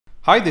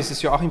Hi, this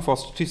is Joachim for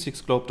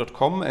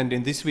statisticsglobe.com, and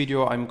in this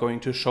video I'm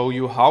going to show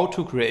you how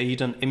to create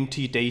an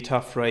empty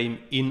data frame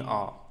in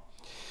R.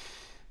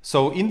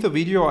 So in the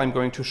video I'm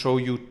going to show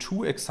you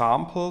two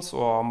examples,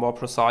 or more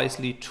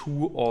precisely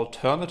two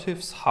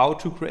alternatives how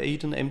to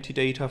create an empty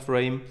data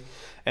frame.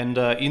 And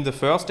in the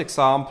first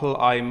example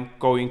I'm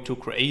going to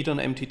create an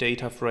empty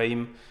data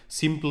frame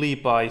simply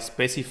by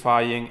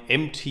specifying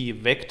empty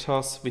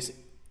vectors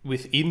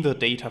within the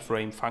data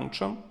frame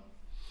function.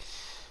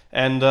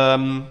 And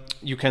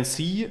you can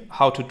see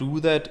how to do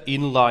that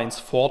in lines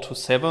 4 to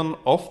 7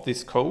 of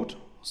this code,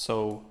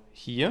 so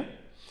here.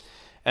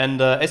 And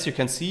as you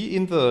can see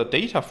in the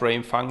data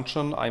frame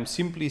function, I'm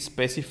simply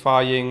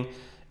specifying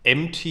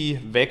empty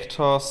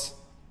vectors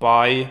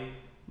by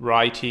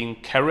writing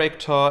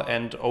character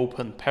and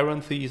open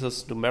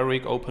parentheses,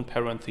 numeric open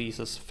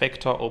parentheses,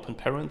 factor open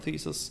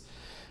parentheses,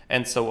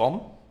 and so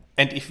on.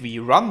 And if we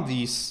run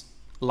these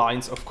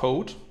lines of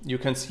code, you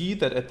can see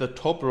that at the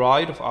top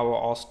right of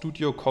our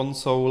RStudio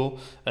console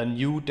a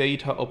new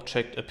data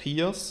object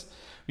appears.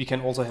 We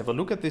can also have a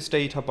look at this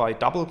data by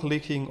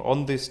double-clicking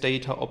on this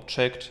data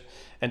object,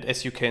 and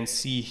as you can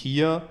see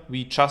here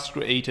we just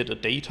created a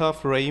data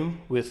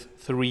frame with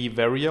 3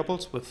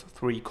 variables, with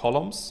 3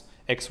 columns,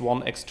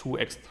 x1, x2,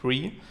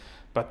 x3,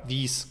 but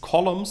these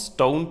columns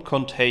don't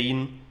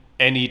contain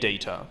any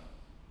data.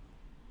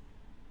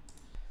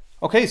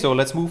 Okay, so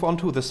let's move on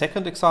to the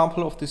second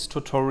example of this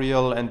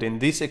tutorial, and in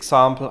this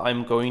example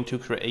I'm going to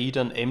create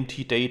an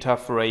empty data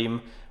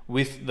frame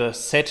with the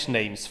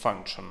setNames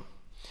function.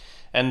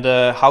 And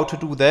how to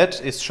do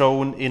that is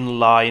shown in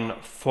line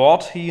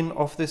 14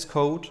 of this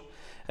code,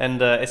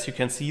 and as you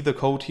can see the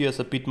code here is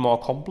a bit more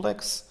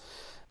complex.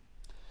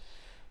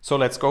 So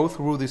let's go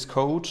through this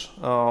code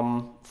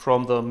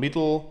from the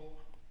middle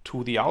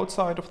to the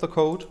outside of the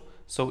code.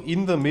 So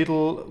in the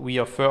middle we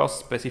are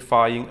first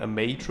specifying a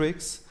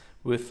matrix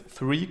with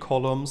 3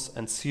 columns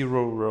and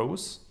 0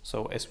 rows,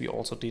 so as we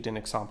also did in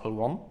example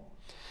 1.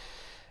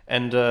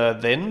 And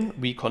then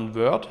we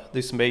convert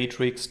this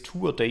matrix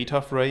to a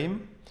data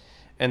frame,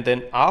 and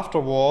then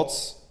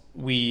afterwards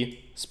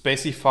we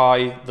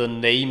specify the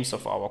names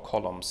of our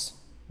columns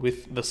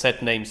with the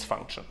setNames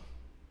function.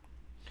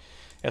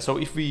 And so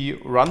if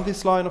we run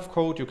this line of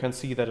code, you can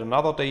see that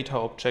another data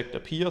object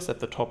appears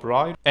at the top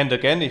right. And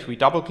again, if we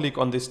double click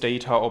on this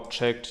data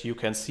object, you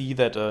can see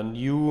that a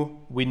new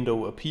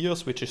window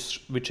appears, which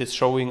is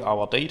showing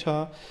our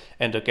data.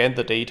 And again,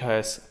 the data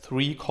has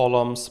 3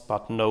 columns,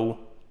 but no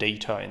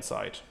data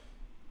inside.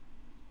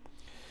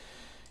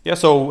 Yeah,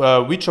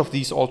 so which of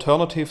these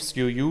alternatives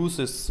you use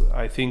is,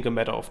 I think, a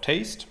matter of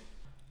taste.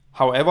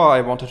 However,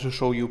 I wanted to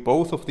show you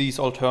both of these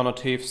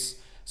alternatives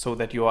so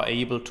that you are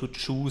able to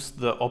choose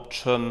the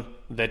option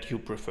that you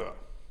prefer.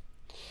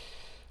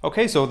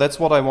 Okay, so that's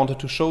what I wanted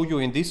to show you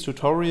in this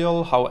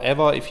tutorial.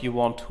 However, if you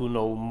want to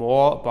know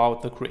more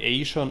about the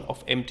creation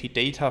of empty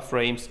data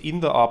frames in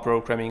the R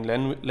programming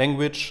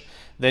language,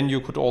 then you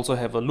could also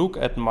have a look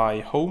at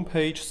my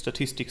homepage,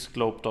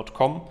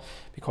 statisticsglobe.com,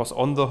 because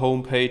on the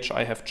homepage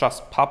I have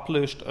just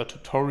published a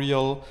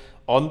tutorial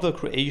on the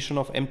creation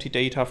of empty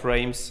data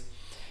frames.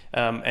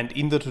 And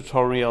in the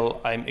tutorial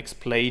I'm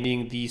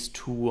explaining these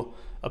two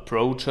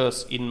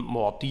approaches in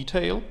more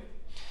detail.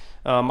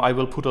 I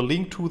will put a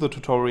link to the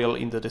tutorial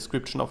in the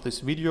description of this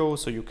video,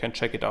 so you can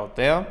check it out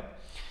there.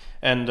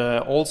 And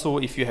also,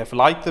 if you have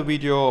liked the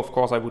video, of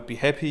course I would be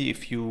happy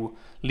if you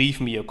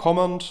leave me a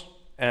comment,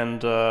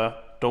 and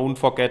don't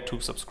forget to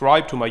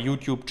subscribe to my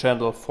YouTube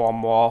channel for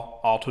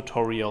more R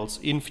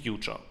tutorials in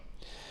future.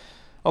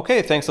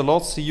 Okay, thanks a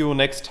lot, see you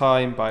next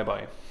time, bye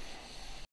bye.